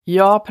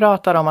Jag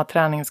pratar om att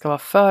träningen ska vara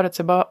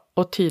förutsägbar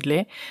och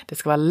tydlig. Det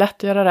ska vara lätt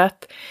att göra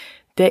rätt.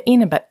 Det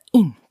innebär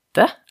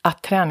inte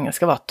att träningen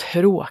ska vara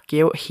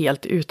tråkig och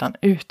helt utan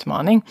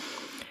utmaning.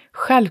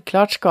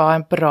 Självklart ska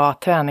en bra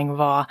träning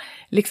vara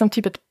liksom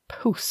typ ett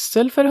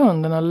pussel för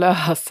hunden att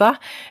lösa.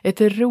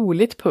 Ett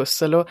roligt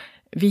pussel, och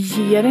vi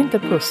ger inte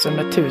pussel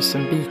med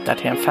 1000 bitar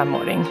till en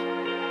 5-åring.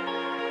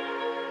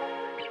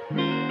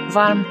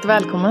 Varmt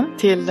välkommen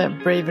till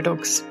Braver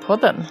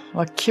Dogs-podden.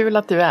 Vad kul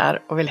att du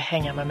är och vill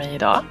hänga med mig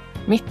idag.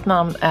 Mitt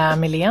namn är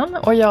Milén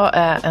och jag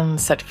är en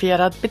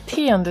certifierad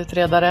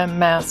beteendeutredare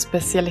med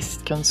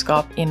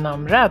specialistkunskap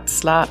inom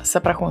rädsla,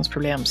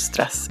 separationsproblem,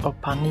 stress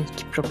och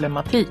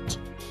panikproblematik.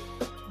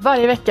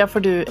 Varje vecka får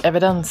du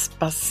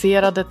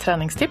evidensbaserade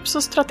träningstips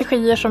och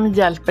strategier som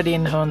hjälper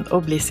din hund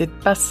att bli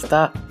sitt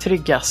bästa,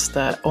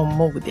 tryggaste och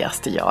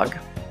modigaste jag.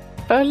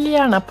 Följ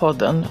gärna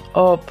podden,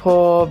 och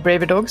på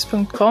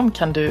braverdogs.com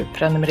kan du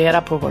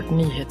prenumerera på vårt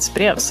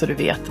nyhetsbrev så du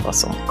vet vad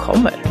som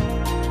kommer.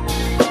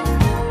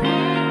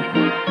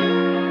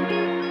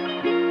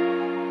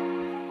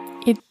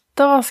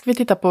 Idag ska vi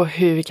titta på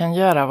hur vi kan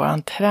göra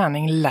vår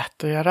träning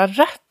lätt att göra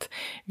rätt.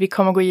 Vi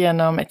kommer gå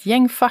igenom ett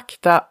gäng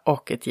fakta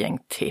och ett gäng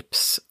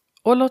tips.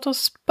 Och låt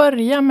oss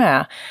börja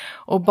med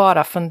att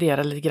bara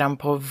fundera lite grann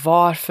på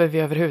varför vi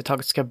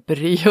överhuvudtaget ska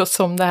bry oss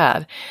om det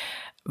här.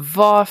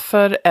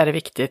 Varför är det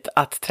viktigt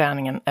att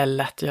träningen är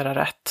lätt att göra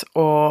rätt,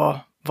 och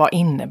vad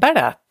innebär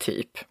det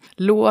typ?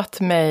 Låt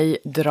mig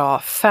dra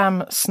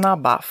 5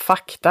 snabba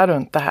fakta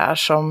runt det här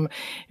som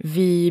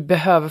vi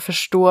behöver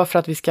förstå för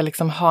att vi ska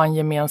liksom ha en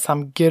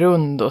gemensam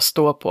grund att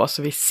stå på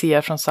så vi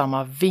ser från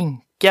samma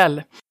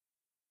vinkel.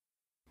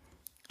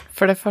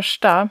 För det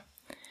första,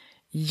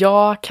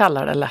 jag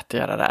kallar det lätt att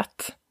göra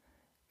rätt.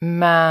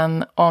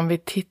 Men om vi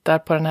tittar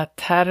på den här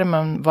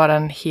termen, vad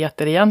den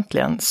heter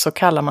egentligen, så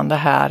kallar man det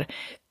här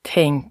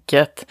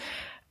tänket,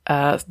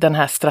 den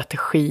här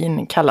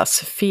strategin kallas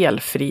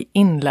felfri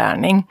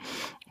inlärning.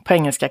 På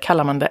engelska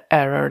kallar man det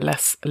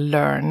errorless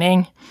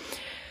learning.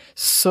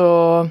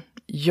 Så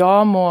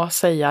jag må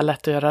säga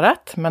lätt att göra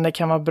rätt, men det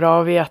kan vara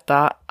bra att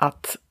veta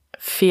att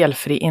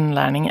felfri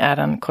inlärning är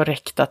den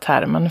korrekta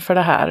termen för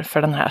det här,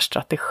 för den här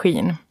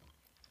strategin.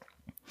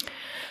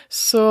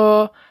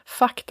 Så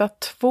fakta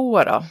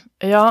 2 då.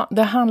 Ja,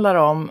 det handlar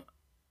om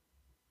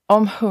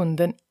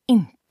hunden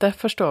inte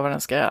förstår vad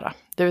den ska göra.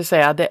 Det vill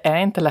säga, det är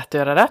inte lätt att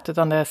göra rätt,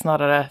 utan det är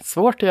snarare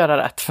svårt att göra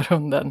rätt för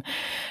hunden.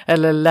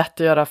 Eller lätt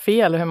att göra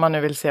fel, hur man nu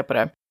vill se på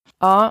det.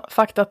 Ja,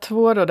 fakta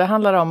 2 då, det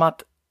handlar om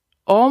att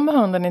om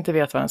hunden inte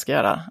vet vad den ska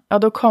göra, ja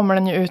då kommer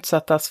den ju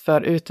utsättas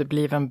för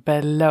utebliven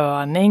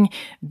belöning.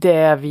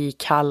 Det vi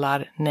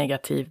kallar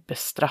negativ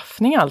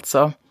bestraffning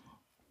alltså.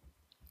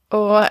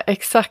 Och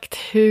exakt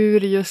hur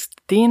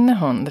just din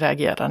hund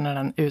reagerar när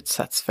den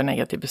utsätts för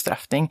negativ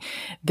bestraffning,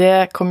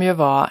 det kommer ju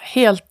vara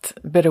helt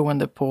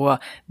beroende på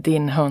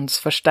din hunds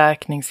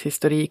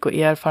förstärkningshistorik och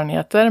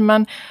erfarenheter.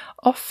 Men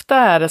ofta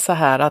är det så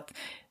här att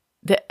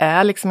det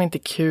är liksom inte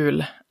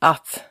kul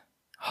att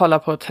hålla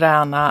på att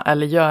träna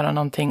eller göra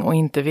någonting och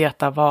inte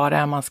veta vad det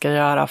är man ska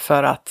göra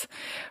för att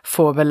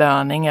få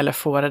belöning eller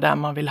få det där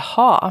man vill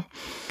ha.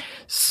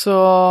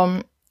 Så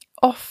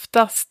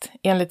oftast,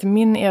 enligt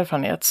min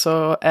erfarenhet,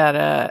 så är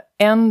det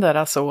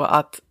ändå så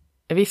att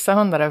vissa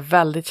hundar är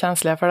väldigt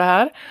känsliga för det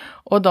här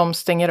och de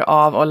stänger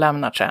av och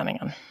lämnar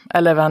träningen.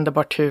 Eller vänder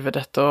bort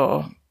huvudet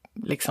och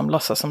liksom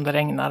låtsas som det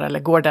regnar eller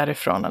går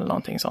därifrån eller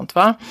någonting sånt,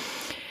 va?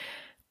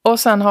 Och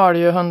sen har du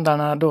ju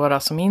hundarna då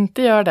som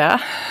inte gör det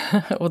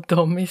och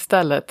de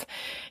istället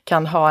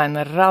kan ha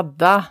en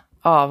radda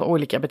av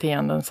olika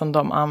beteenden som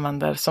de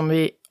använder, som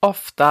vi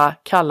ofta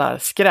kallar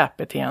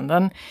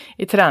skräpbeteenden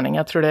i träning.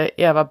 Jag tror det är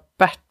Eva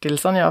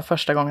Bertilsson jag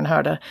första gången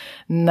hörde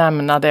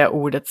nämna det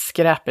ordet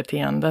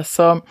skräpbeteende.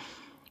 Så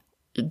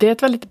det är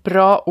ett väldigt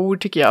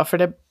ord tycker jag,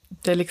 för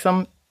det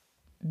liksom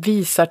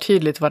visar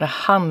tydligt vad det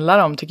handlar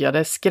om tycker jag. Det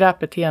är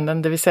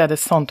skräpbeteenden, det vill säga det är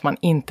sånt man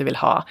inte vill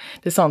ha.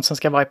 Det är sånt som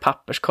ska vara i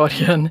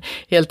papperskorgen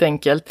helt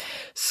enkelt.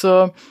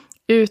 Så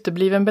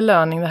utebliven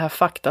belöning, det här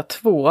fakta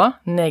 2,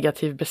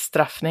 negativ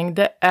bestraffning,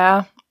 det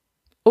är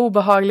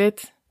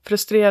obehagligt,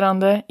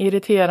 frustrerande,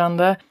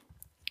 irriterande,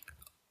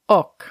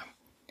 och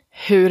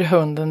hur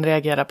hunden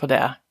reagerar på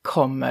det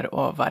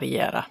kommer att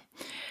variera.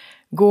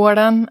 Går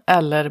den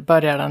eller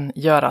börjar den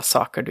göra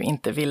saker du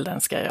inte vill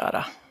den ska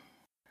göra?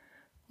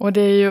 Och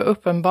det är ju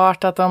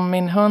uppenbart att om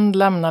min hund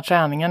lämnar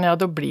träningen, ja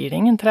då blir det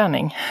ingen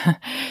träning.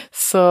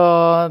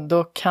 Så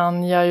då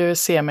kan jag ju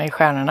se mig i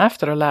stjärnorna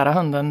efter att lära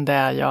hunden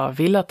det jag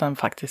vill att den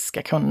faktiskt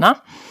ska kunna.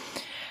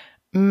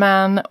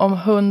 Men om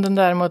hunden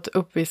däremot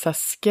uppvisar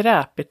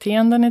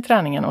skräpbeteenden i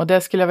träningen, och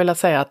det skulle jag vilja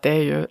säga att det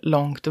är ju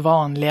långt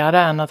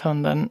vanligare än att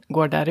hunden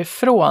går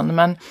därifrån.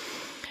 Men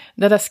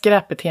det där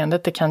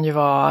skräpbeteendet, det kan ju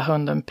vara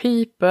hunden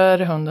piper,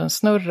 hunden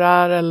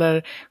snurrar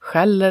eller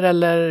skäller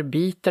eller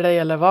biter dig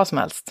eller vad som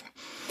helst.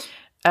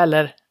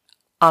 Eller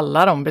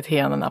alla de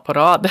beteendena på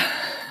rad.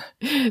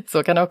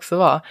 Så kan det också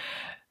vara.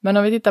 Men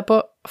om vi tittar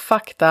på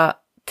fakta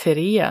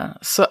 3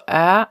 så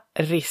är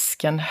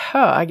risken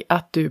hög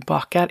att du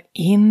bakar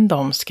in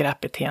de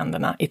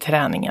skräpbeteendena i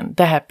träningen.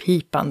 Det här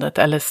pipandet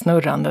eller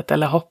snurrandet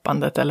eller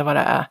hoppandet eller vad det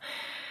är.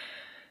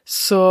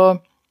 Så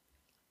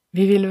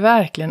vi vill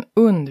verkligen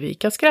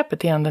undvika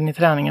skräpbeteenden i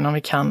träningen om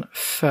vi kan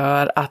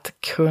för att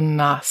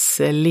kunna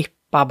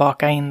slippa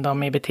baka in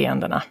dem i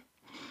beteendena.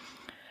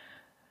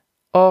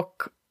 Och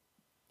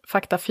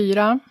fakta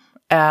 4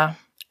 är,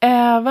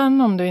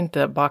 även om du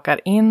inte bakar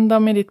in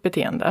dem i ditt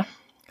beteende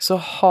så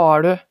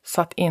har du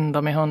satt in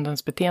dem i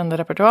hundens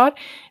beteenderepertoar,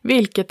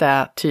 vilket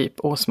är typ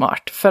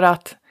osmart. För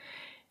att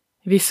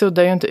vi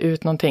suddar ju inte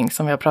ut någonting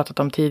som vi har pratat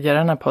om tidigare i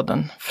den här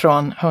podden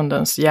från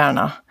hundens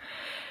hjärna.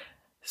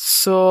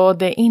 Så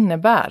det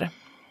innebär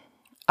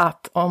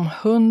att om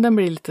hunden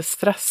blir lite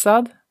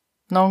stressad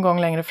någon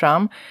gång längre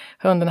fram,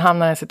 hunden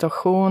hamnar i en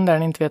situation där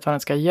den inte vet vad den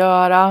ska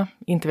göra,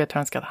 inte vet hur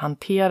den ska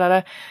hantera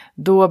det,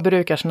 då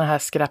brukar såna här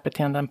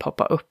skräpbeteenden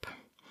poppa upp.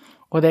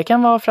 Och det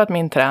kan vara för att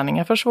min träning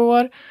är för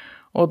svår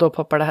och då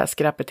poppar det här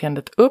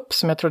skräpbeteendet upp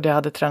som jag trodde jag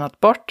hade tränat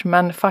bort.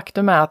 Men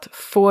faktum är att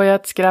får jag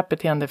ett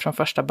skräpbeteende från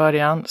första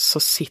början så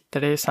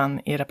sitter det ju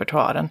sen i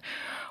repertoaren.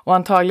 Och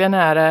antagligen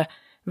är det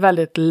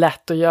väldigt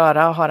lätt att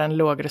göra och har en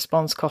låg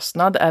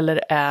responskostnad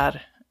eller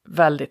är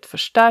väldigt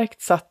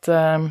förstärkt så att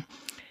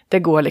det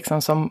går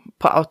liksom som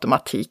på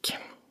automatik.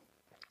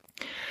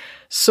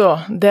 Så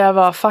det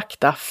var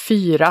fakta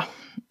 4.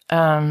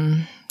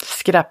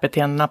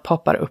 Skräpbeteendena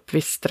poppar upp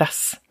vid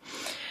stress.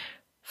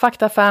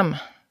 Fakta 5.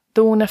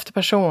 Don efter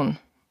person.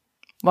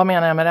 Vad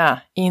menar jag med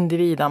det?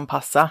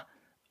 Individanpassa.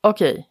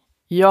 Okej,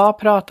 jag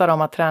pratar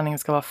om att träningen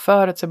ska vara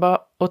förutsägbar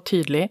och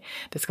tydlig.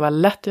 Det ska vara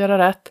lätt att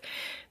göra rätt.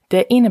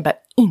 Det innebär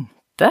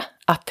inte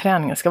att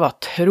träningen ska vara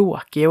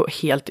tråkig och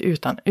helt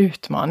utan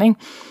utmaning.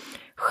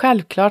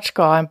 Självklart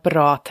ska en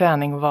bra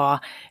träning vara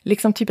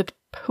liksom typ ett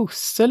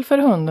pussel för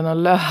hunden att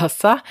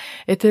lösa.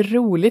 Ett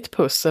roligt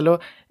pussel,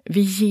 och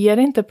vi ger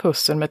inte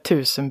pussel med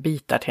 1000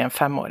 bitar till en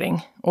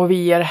 5-åring. Och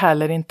vi ger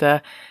heller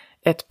inte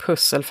ett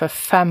pussel för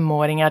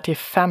 5-åringar till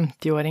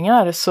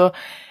 50-åringar. Så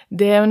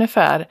det är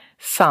ungefär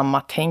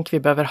samma tänk vi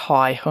behöver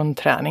ha i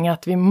hundträning.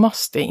 Att vi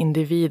måste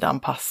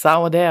individanpassa,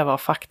 och det är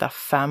vad fakta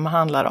 5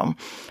 handlar om.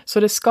 Så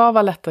det ska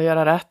vara lätt att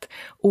göra rätt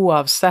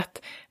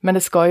oavsett. Men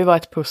det ska ju vara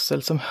ett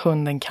pussel som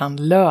hunden kan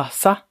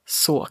lösa,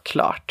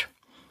 såklart.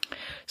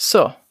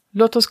 Så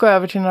låt oss gå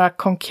över till några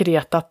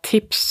konkreta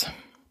tips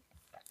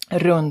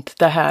runt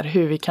det här.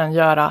 Hur vi kan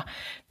göra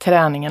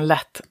träningen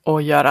lätt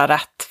och göra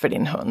rätt för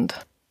din hund.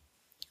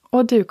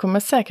 Och du kommer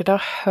säkert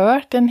ha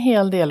hört en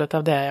hel del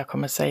av det jag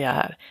kommer säga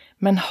här.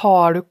 Men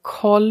har du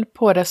koll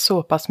på det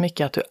så pass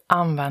mycket att du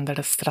använder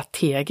det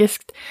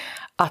strategiskt?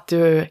 Att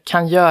du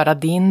kan göra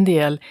din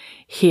del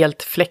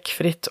helt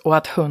fläckfritt och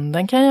att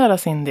hunden kan göra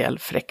sin del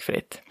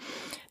fläckfritt.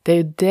 Det är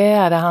ju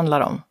det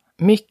handlar om.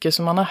 Mycket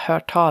som man har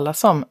hört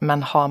talas om,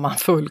 men har man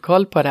full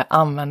koll på det,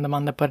 använder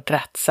man det på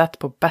rätt sätt,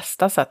 på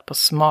bästa sätt, på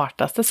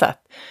smartaste sätt.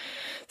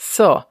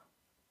 Så,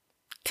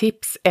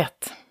 tips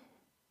 1.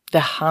 Det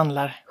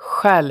handlar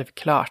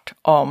självklart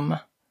om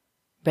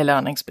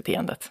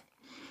belöningsbeteendet.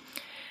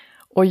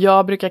 Och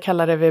jag brukar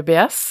kalla det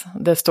VBS.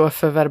 Det står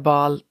för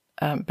verbal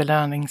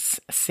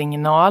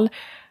belöningssignal.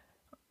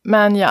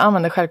 Men jag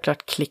använder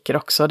självklart klicker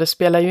också. Det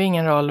spelar ju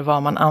ingen roll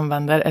vad man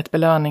använder. Ett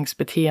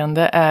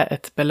belöningsbeteende är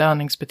ett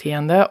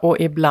belöningsbeteende. Och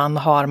ibland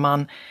har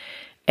man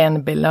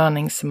en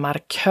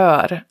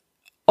belöningsmarkör.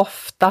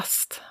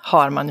 Oftast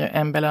har man ju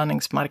en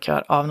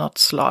belöningsmarkör av något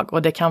slag.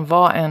 Och det kan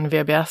vara en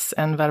VBS,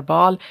 en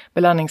verbal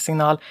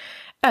belöningssignal.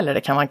 Eller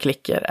det kan vara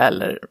klicker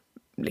eller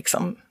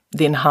liksom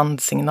din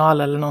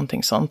handsignal eller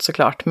någonting sånt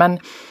såklart. Men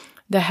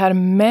det här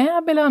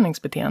med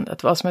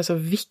belöningsbeteendet, vad som är så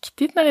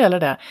viktigt när det gäller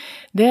det,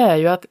 det är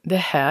ju att det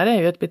här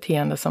är ju ett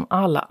beteende som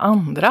alla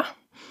andra.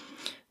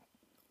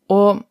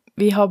 Och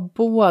vi har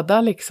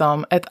båda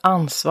liksom ett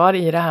ansvar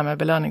i det här med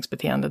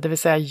belöningsbeteende. Det vill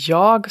säga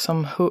jag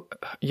som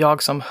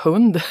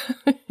hund,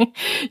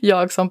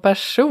 jag som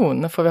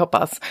person får vi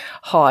hoppas,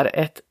 har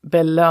ett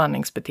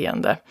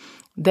belöningsbeteende.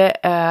 Det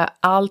är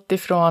allt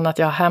ifrån att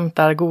jag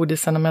hämtar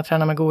godisen om jag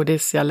tränar med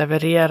godis, jag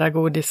levererar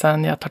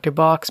godisen, jag tar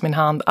tillbaks min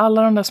hand.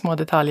 Alla de där små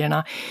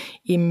detaljerna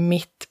i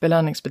mitt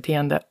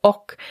belöningsbeteende.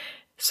 Och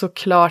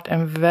såklart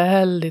en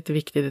väldigt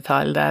viktig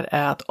detalj där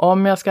är att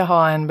om jag ska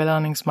ha en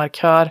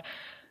belöningsmarkör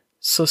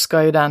så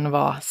ska ju den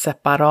vara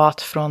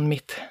separat från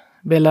mitt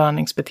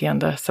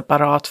belöningsbeteende,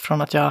 separat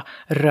från att jag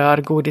rör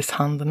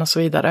godishanden och så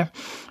vidare.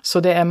 Så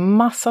det är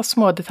massa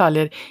små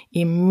detaljer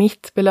i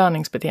mitt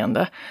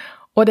belöningsbeteende.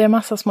 Och det är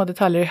massa små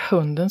detaljer i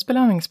hundens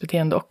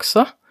belöningsbeteende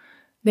också.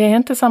 Det är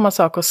inte samma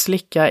sak att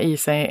slicka i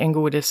sig en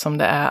godis som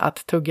det är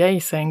att tugga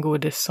i sig en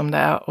godis som det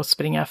är att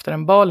springa efter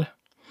en boll.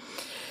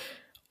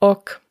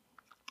 Och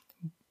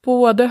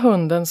både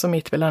hundens och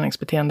mitt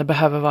belöningsbeteende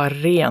behöver vara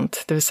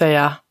rent, det vill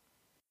säga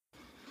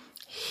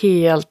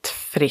helt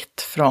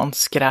fritt från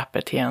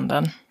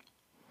skräpbeteenden.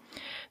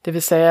 Det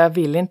vill säga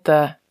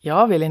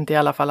jag vill inte i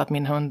alla fall att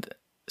min hund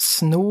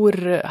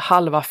snor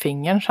halva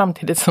fingern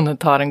samtidigt som den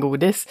tar en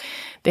godis.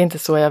 Det är inte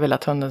så jag vill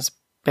att hundens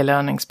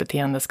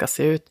belöningsbeteende ska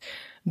se ut.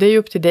 Det är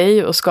upp till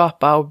dig att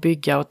skapa och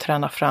bygga och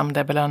träna fram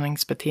det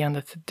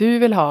belöningsbeteendet du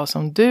vill ha och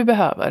som du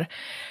behöver.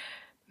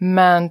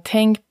 Men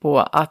tänk på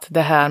att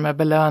det här med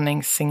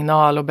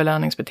belöningssignal och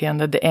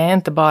belöningsbeteende, det är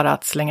inte bara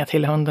att slänga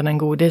till hunden en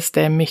godis.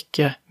 Det är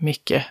mycket,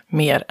 mycket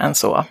mer än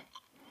så.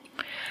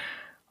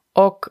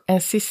 Och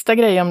en sista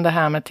grej om det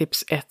här med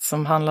tips 1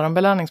 som handlar om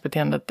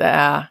belöningsbeteendet, det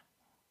är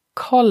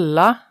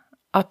kolla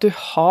att du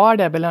har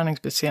det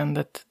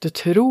belöningsbeteendet du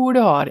tror du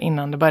har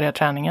innan du börjar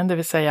träningen. Det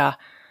vill säga,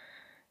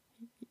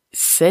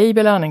 säg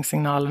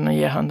belöningssignalen och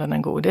ge hunden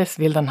en godis.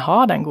 Vill den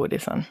ha den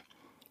godisen?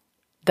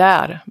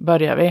 Där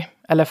börjar vi.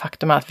 Eller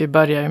faktum är att vi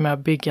börjar ju med att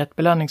bygga ett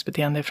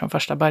belöningsbeteende från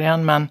första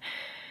början. Men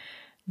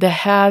det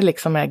här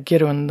liksom är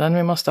grunden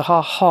vi måste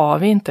ha. Har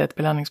vi inte ett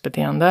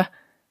belöningsbeteende,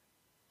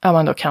 ja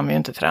men då kan vi ju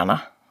inte träna.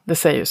 Det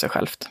säger ju sig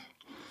självt.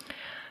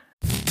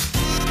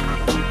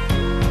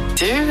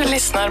 Du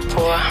lyssnar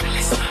på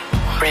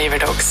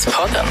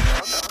Braverdogs-podden.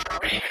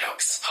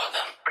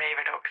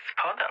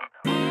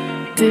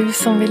 Du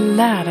som vill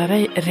lära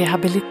dig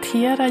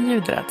rehabilitera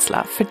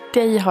ljudrädsla, för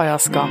dig har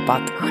jag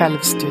skapat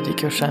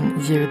självstudiekursen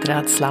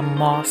Ljudrädsla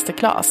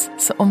Masterclass.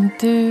 Så om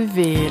du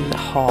vill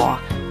ha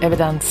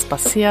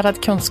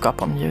evidensbaserad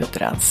kunskap om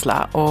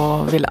ljudrädsla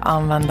och vill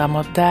använda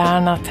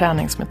moderna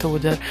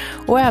träningsmetoder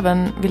och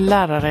även vill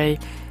lära dig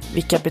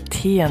vilka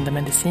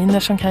beteendemediciner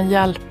som kan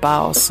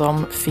hjälpa och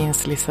som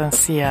finns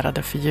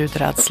licensierade för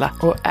ljudrädsla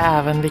och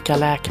även vilka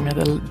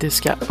läkemedel du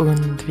ska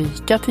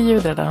undvika till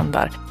ljudrädda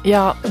hundar.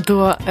 Ja,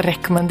 då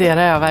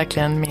rekommenderar jag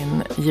verkligen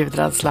min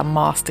ljudrädsla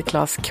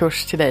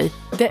masterclass-kurs till dig.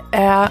 Det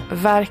är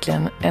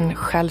verkligen en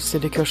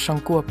självstudiekurs som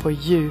går på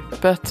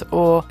djupet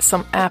och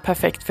som är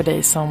perfekt för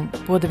dig som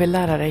både vill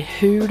lära dig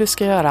hur du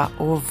ska göra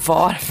och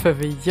varför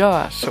vi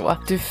gör så.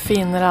 Du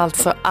finner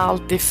alltså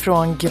allt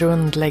ifrån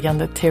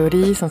grundläggande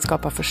teori som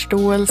skapar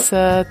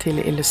förståelse till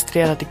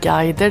illustrerade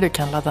guider du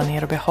kan ladda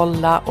ner och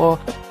behålla och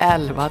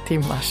 11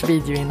 timmars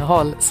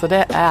videoinnehåll. Så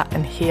det är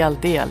en hel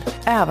del.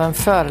 Även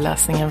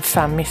föreläsningen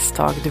 5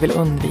 misstag du vill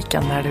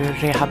undvika när du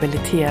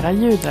rehabiliterar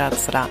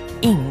ljudrädsla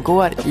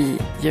ingår i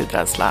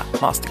ljudrädsla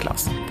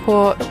masterclass.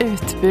 På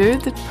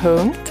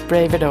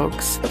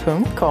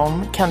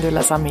utbud.braverdogs.com kan du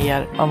läsa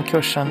mer om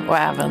kursen och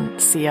även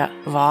se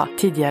vad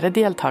tidigare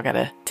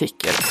deltagare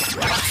tycker.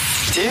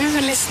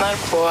 Du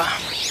lyssnar på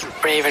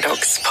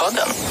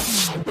Braverdogs-podden.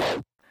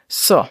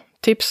 Så,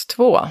 tips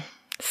 2.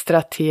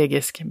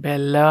 Strategisk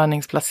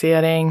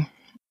belöningsplacering.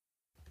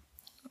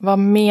 Vad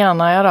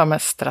menar jag då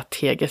med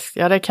strategisk?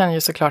 Ja, det kan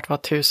ju såklart vara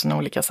 1000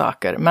 olika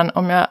saker. Men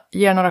om jag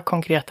ger några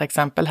konkreta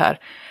exempel här.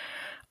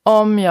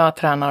 Om jag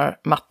tränar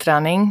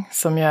matträning,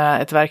 som ju är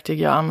ett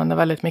verktyg jag använder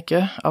väldigt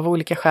mycket av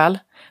olika skäl,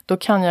 då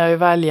kan jag ju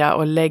välja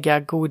att lägga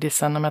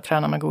godisen om jag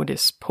tränar med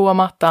godis på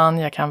mattan.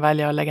 Jag kan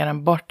välja att lägga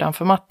den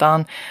bortanför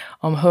mattan.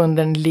 Om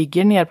hunden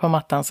ligger ner på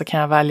mattan så kan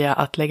jag välja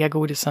att lägga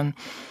godisen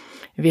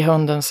vid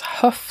hundens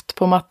höft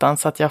på mattan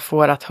så att jag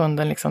får att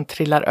hunden liksom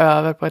trillar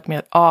över på ett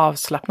mer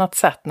avslappnat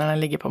sätt när den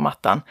ligger på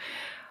mattan.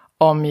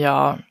 Om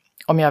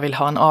jag vill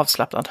ha en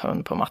avslappnad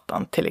hund på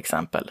mattan till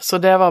exempel. Så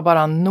det var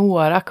bara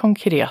några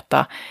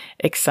konkreta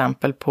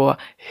exempel på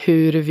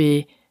hur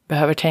vi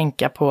behöver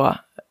tänka på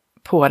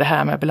det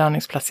här med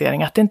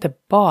belöningsplacering. Att det inte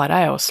bara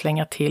är att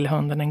slänga till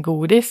hunden en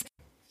godis.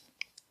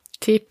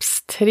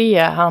 Tips 3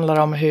 handlar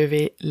om hur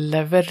vi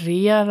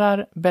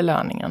levererar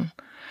belöningen.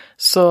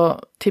 Så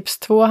tips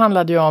 2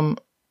 handlade ju om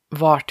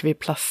vart vi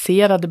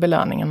placerade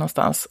belöningen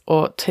någonstans.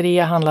 Och 3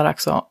 handlar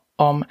också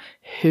om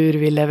hur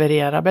vi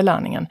levererar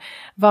belöningen.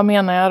 Vad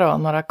menar jag då?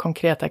 Några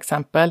konkreta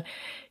exempel.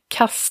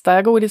 Kastar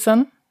jag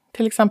godisen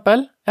till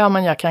exempel? Ja,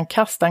 men jag kan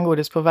kasta en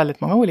godis på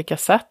väldigt många olika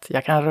sätt.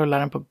 Jag kan rulla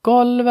den på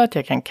golvet,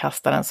 jag kan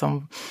kasta den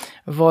som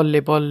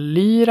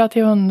volleybolllyra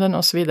till hunden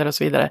och så vidare och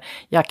så vidare.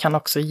 Jag kan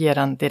också ge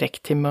den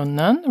direkt till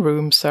munnen,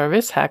 room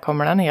service, här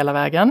kommer den hela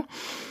vägen.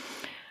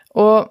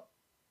 Och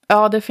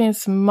ja, det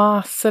finns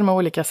massor med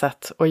olika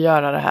sätt att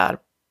göra det här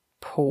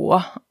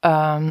på.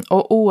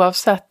 Och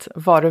oavsett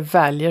vad du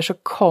väljer så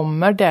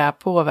kommer det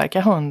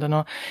påverka hunden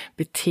och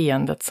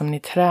beteendet som ni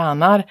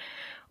tränar.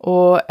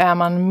 Och är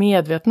man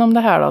medveten om det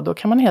här då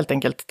kan man helt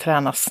enkelt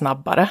träna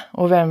snabbare.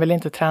 Och vem vill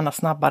inte träna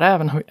snabbare?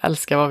 Även om vi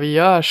älskar vad vi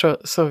gör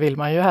så vill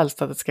man ju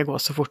helst att det ska gå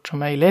så fort som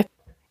möjligt.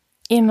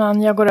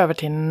 Innan jag går över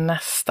till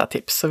nästa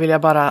tips så vill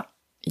jag bara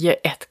ge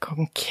ett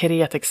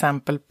konkret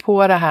exempel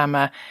på det här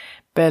med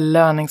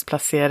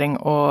belöningsplacering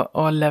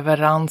och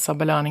leverans av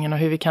belöningen och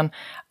hur vi kan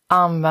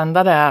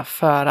använda det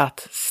för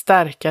att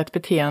stärka ett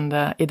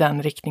beteende i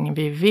den riktningen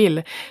vi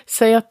vill.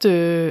 Säg att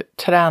du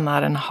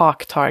tränar en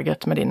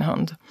haktarget med din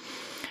hund.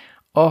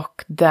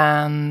 Och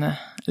den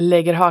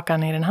lägger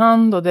hakan i din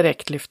hand och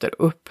direkt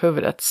lyfter upp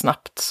huvudet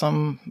snabbt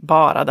som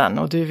bara den.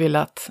 Och du vill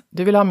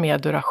ha mer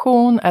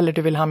duration eller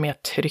du vill ha mer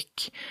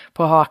tryck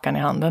på hakan i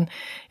handen.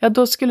 Ja,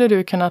 då skulle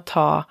du kunna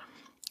ta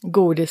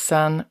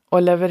godisen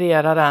och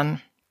leverera den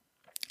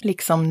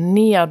liksom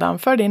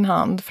nedanför din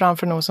hand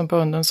framför nosen på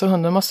hunden. Så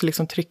hunden måste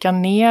liksom trycka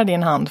ner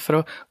din hand för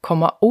att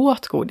komma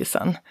åt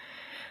godisen.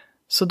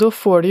 Så då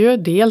får du ju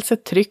dels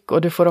ett tryck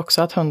och du får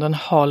också att hunden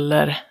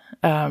håller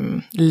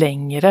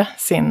längre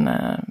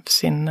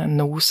sin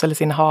nos eller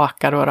sin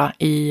haka då,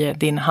 i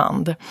din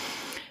hand.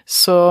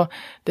 Så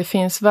det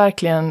finns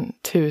verkligen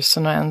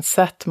 1001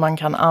 sätt man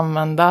kan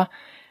använda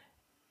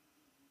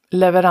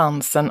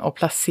leveransen och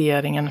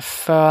placeringen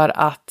för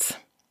att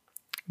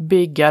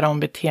bygga de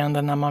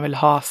beteenden man vill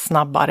ha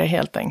snabbare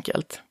helt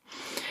enkelt.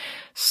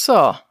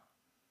 Så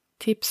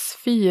tips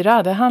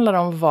 4, det handlar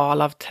om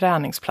val av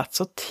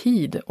träningsplats och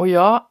tid. Och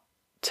jag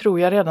tror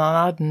jag redan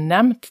har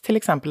nämnt till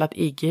exempel att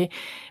Iggy,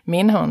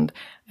 min hund,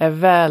 är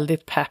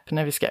väldigt pepp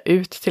när vi ska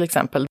ut till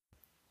exempel.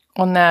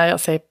 Och när jag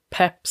säger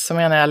pepp så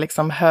menar jag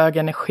liksom hög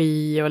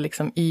energi och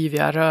liksom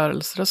yviga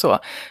rörelser och så.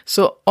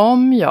 Så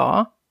om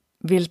jag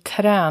vill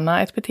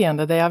träna ett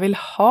beteende där jag vill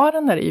ha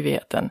den där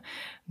yvigheten,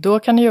 då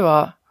kan det ju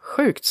vara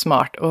sjukt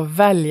smart att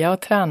välja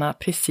att träna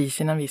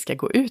precis innan vi ska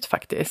gå ut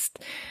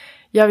faktiskt.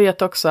 Jag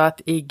vet också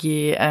att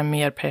Iggy är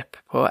mer pepp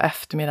på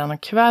eftermiddagen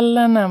och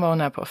kvällen än vad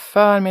hon är på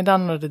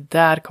förmiddagen, och det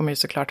där kommer ju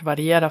såklart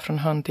variera från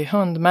hund till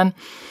hund, men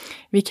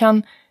vi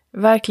kan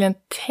verkligen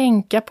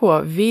tänka på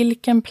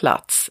vilken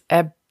plats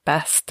är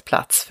bäst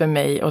plats för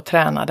mig att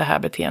träna det här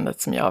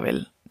beteendet som jag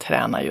vill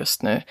träna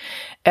just nu.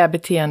 Är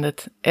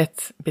beteendet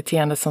ett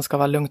beteende som ska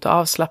vara lugnt och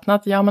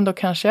avslappnat? Ja, men då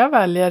kanske jag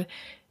väljer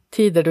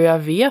tider då jag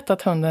vet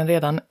att hunden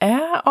redan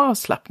är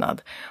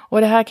avslappnad.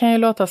 Och det här kan ju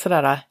låta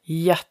sådär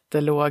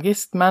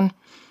jättelogiskt, men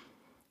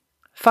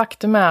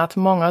faktum är att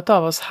många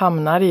av oss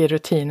hamnar i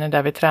rutiner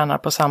där vi tränar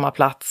på samma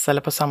plats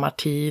eller på samma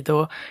tid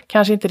och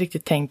kanske inte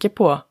riktigt tänker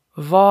på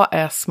vad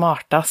är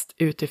smartast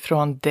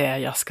utifrån det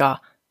jag ska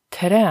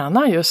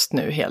träna just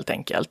nu helt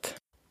enkelt.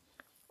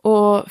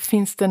 Och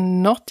finns det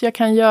något jag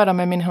kan göra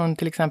med min hund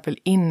till exempel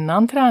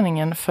innan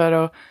träningen för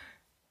att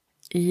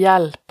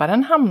hjälpa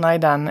den hamna i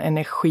den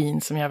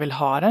energin som jag vill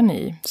ha den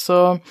i?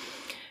 Så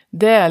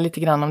det är lite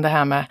grann om det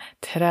här med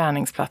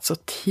träningsplats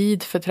och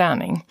tid för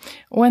träning.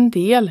 Och en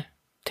del,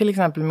 till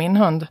exempel min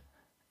hund,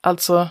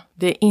 alltså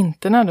det är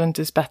inte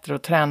nödvändigtvis bättre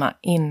att träna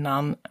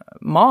innan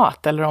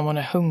mat eller om hon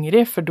är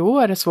hungrig, för då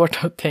är det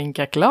svårt att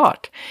tänka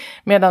klart.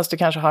 Medan du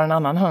kanske har en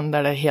annan hund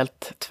där det är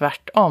helt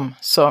tvärtom.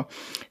 Så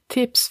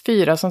tips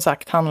 4 som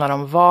sagt handlar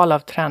om val av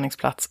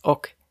träningsplats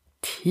och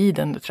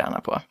tiden du tränar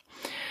på.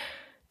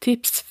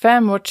 Tips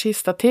 5, vårt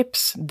sista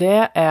tips,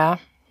 det är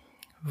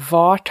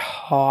vart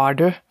har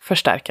du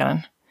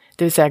förstärkaren?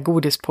 Det vill säga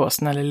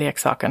godispåsen eller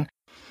leksaken.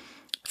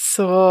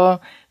 Så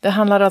det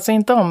handlar alltså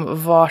inte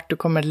om vart du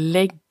kommer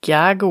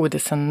lägga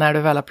godisen när du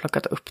väl har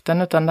plockat upp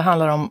den, utan det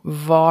handlar om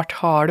vart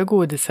har du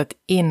godiset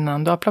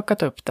innan du har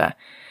plockat upp det.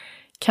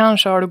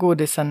 Kanske har du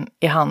godisen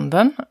i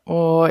handen,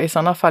 och i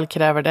sådana fall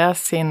kräver det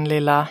sin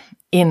lilla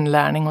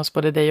inlärning hos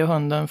både dig och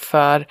hunden,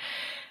 för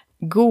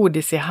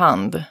godis i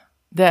hand,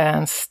 det är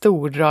en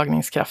stor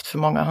dragningskraft för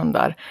många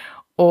hundar.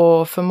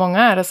 Och för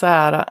många är det så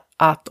här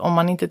att om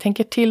man inte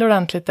tänker till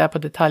ordentligt där på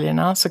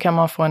detaljerna så kan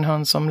man få en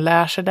hund som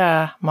lär sig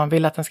det man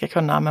vill att den ska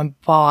kunna, men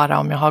bara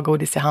om jag har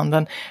godis i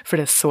handen, för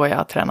det är så jag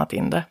har tränat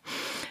in det.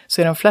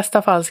 Så i de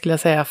flesta fall skulle jag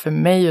säga för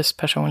mig just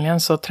personligen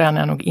så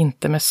tränar jag nog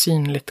inte med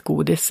synligt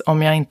godis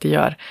om jag inte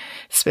gör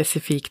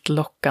specifikt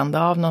lockande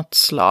av något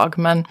slag.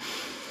 Men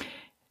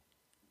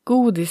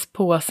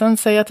godispåsen,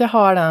 säg att jag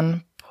har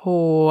den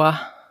på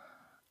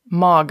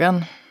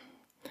magen.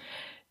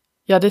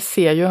 Ja, det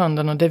ser ju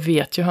hunden och det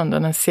vet ju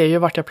hunden. Den ser ju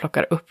vart jag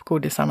plockar upp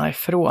godisarna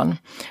ifrån.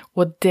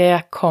 Och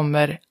det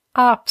kommer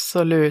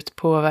absolut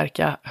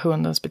påverka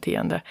hundens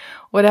beteende.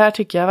 Och det här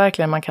tycker jag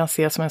verkligen man kan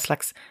se som en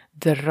slags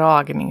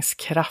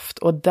dragningskraft.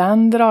 Och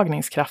den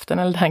dragningskraften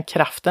eller den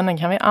kraften, den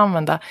kan vi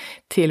använda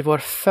till vår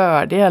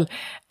fördel.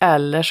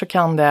 Eller så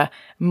kan det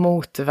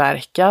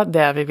motverka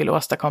det vi vill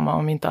åstadkomma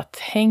om vi inte har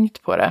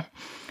tänkt på det.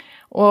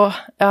 Och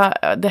ja,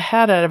 det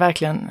här är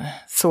verkligen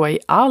så i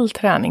all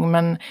träning,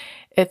 men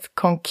ett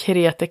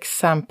konkret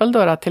exempel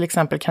då till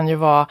exempel kan ju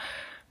vara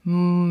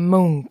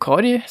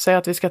munkorg. Säg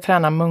att vi ska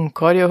träna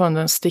munkorg och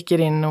hunden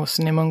sticker in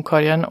nosen i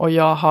munkorgen och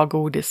jag har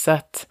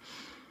godiset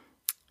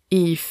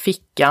i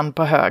fickan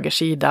på höger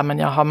sida men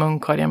jag har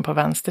munkorgen på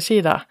vänster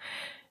sida.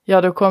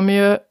 Ja, då kommer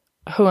ju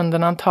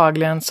hunden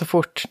antagligen så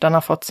fort den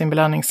har fått sin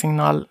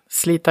belöningssignal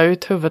slita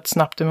ut huvudet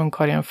snabbt ur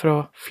munkorgen för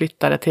att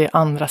flytta det till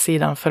andra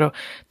sidan för att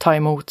ta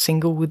emot sin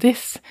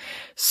godis.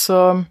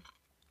 Så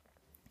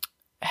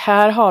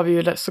här har vi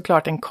ju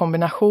såklart en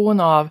kombination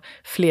av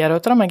flera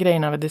av de här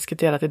grejerna vi har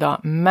diskuterat idag.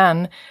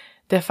 Men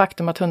det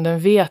faktum att hunden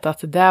vet att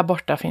där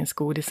borta finns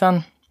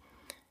godisen,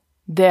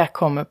 det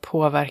kommer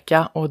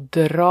påverka och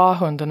dra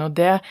hunden. Och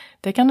det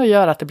kan då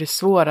göra att det blir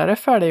svårare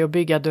för dig att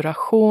bygga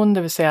duration,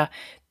 det vill säga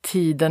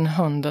tiden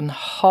hunden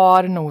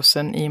har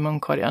nosen i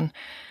munkorgen.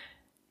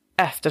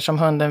 Eftersom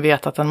hunden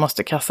vet att den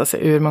måste kasta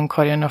sig ur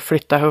munkorgen och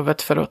flytta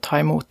huvudet för att ta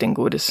emot din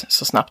godis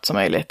så snabbt som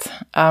möjligt.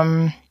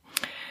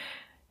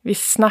 Vi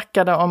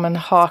snackade om en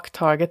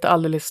haktarget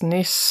alldeles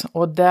nyss,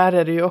 och där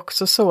är det ju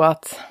också så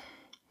att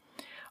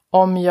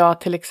om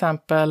jag till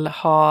exempel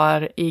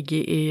har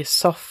Iggy i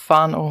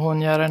soffan och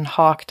hon gör en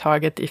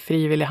haktarget i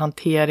frivillig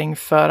hantering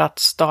för att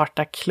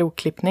starta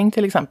kloklippning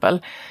till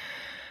exempel,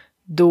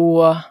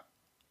 då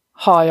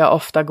har jag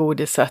ofta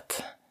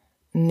godiset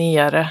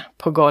nere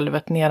på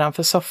golvet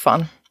nedanför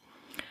soffan.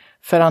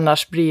 För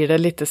annars blir det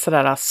lite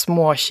sådär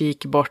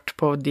småkik bort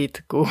på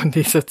dit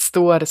godiset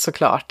står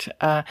såklart.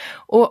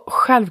 Och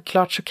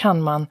självklart så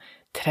kan man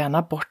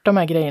träna bort de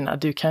här grejerna.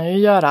 Du kan ju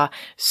göra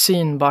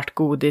synbart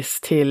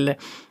godis till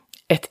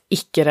ett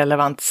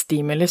icke-relevant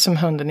stimuli som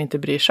hunden inte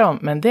bryr sig om.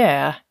 Men det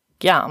är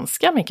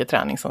ganska mycket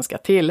träning som ska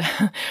till.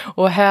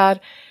 Och här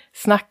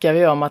snackar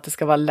vi om att det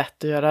ska vara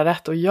lätt att göra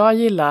rätt. Och jag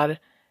gillar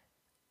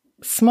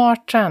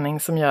smart träning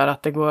som gör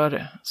att det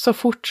går så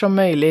fort som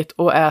möjligt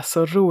och är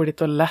så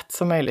roligt och lätt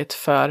som möjligt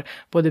för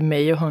både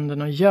mig och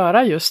hunden att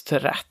göra just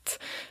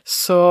rätt.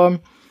 Så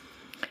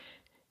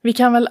vi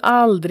kan väl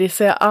aldrig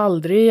säga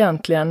aldrig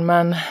egentligen,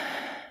 men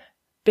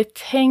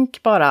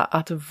betänk bara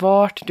att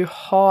vart du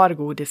har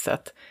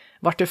godiset,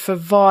 vart du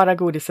förvarar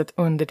godiset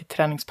under ditt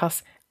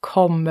träningspass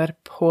kommer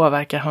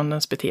påverka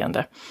hundens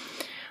beteende.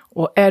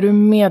 Och är du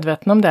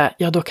medveten om det,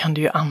 ja då kan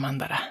du ju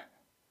använda det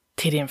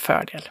till din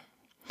fördel.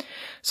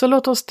 Så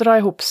låt oss dra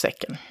ihop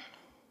säcken.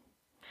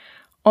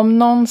 Om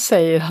någon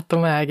säger att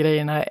de här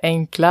grejerna är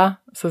enkla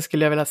så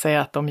skulle jag vilja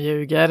säga att de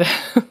ljuger.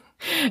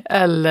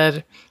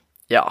 Eller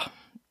ja,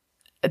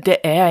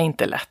 det är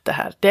inte lätt det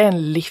här. Det är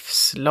en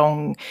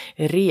livslång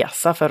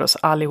resa för oss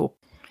allihop.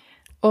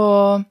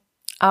 Och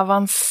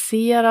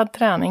avancerad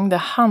träning, det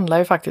handlar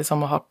ju faktiskt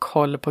om att ha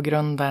koll på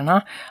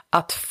grunderna.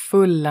 Att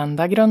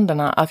fullända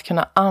grunderna, att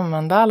kunna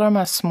använda alla de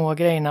här små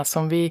grejerna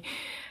som vi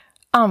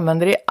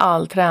använder i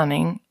all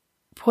träning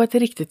på ett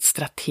riktigt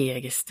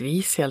strategiskt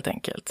vis helt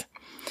enkelt.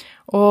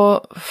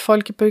 Och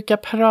folk brukar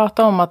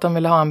prata om att de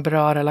vill ha en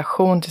bra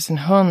relation till sin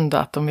hund,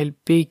 att de vill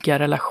bygga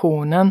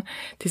relationen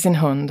till sin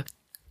hund.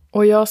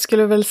 Och jag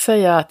skulle väl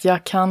säga att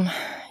jag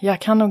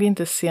kan nog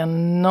inte se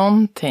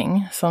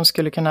någonting som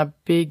skulle kunna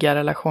bygga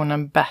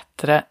relationen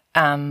bättre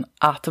än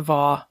att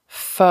vara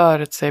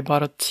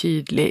förutsägbar och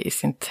tydlig i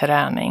sin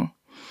träning.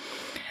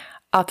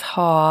 Att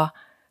ha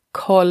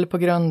koll på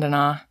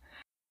grunderna.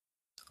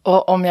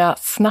 Och om jag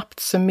snabbt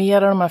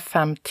summerar de här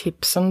 5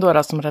 tipsen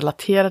då som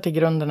relaterar till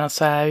grunderna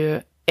så är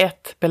ju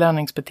 1.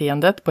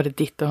 Belöningsbeteendet, både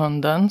ditt och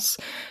hundens.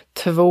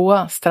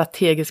 2.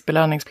 Strategisk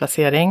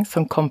belöningsplacering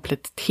som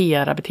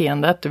kompletterar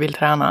beteendet du vill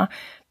träna.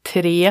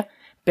 3.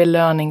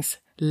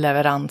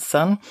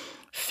 Belöningsleveransen.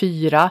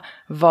 4.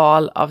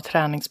 Val av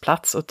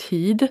träningsplats och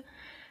tid.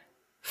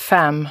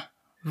 5.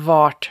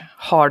 Vart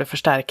har du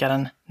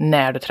förstärkaren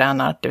när du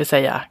tränar, det vill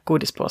säga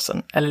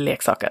godispåsen eller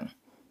leksaken.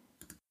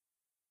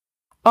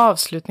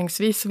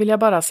 Avslutningsvis vill jag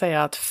bara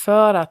säga att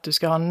för att du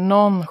ska ha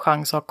någon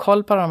chans att ha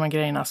koll på de här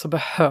grejerna så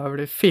behöver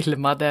du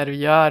filma det du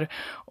gör.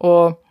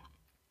 Och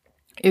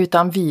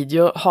utan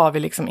video har vi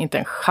liksom inte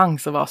en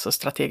chans att vara så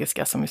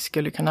strategiska som vi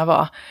skulle kunna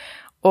vara.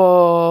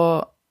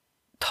 Och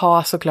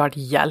ta såklart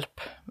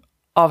hjälp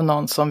av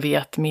någon som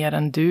vet mer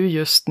än du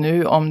just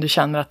nu om du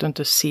känner att du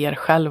inte ser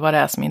själv vad det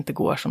är som inte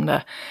går som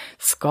det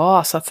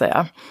ska så att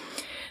säga.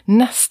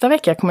 Nästa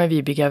vecka kommer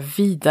vi bygga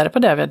vidare på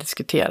det vi har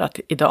diskuterat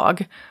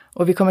idag.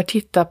 Och vi kommer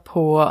titta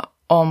på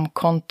om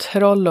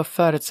kontroll och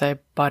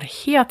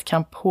förutsägbarhet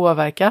kan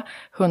påverka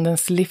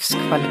hundens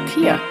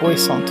livskvalitet och i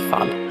sånt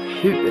fall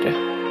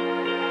hur.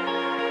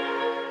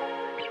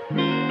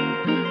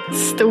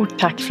 Stort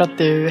tack för att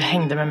du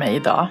hängde med mig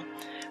idag.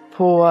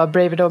 På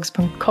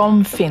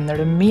braverdogs.com finner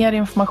du mer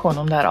information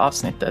om det här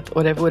avsnittet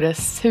och det vore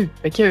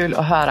superkul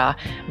att höra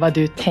vad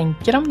du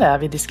tänker om det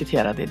vi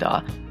diskuterade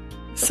idag.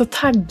 Så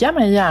tagga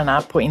mig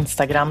gärna på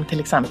Instagram till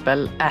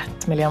exempel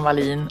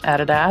 @MiljanWallin är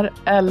det där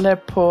eller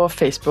på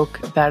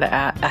Facebook där det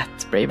är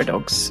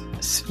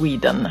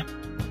 @BraverDogsSweden.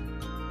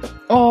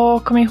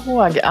 Och kom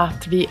ihåg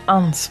att vi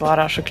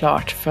ansvarar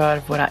såklart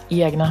för våra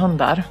egna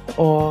hundar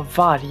och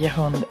varje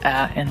hund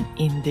är en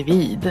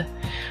individ.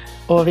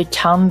 Och vi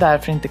kan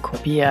därför inte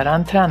kopiera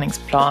en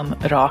träningsplan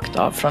rakt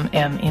av från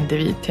en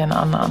individ till en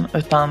annan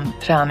utan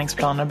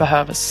träningsplaner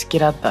behöver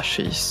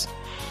skräddarsys.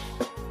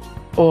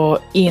 Och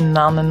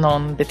innan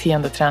någon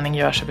beteendeträning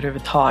görs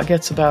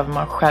överhuvudtaget så behöver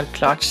man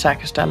självklart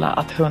säkerställa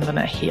att hunden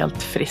är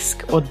helt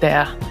frisk och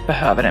det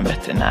behöver en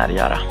veterinär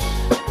göra.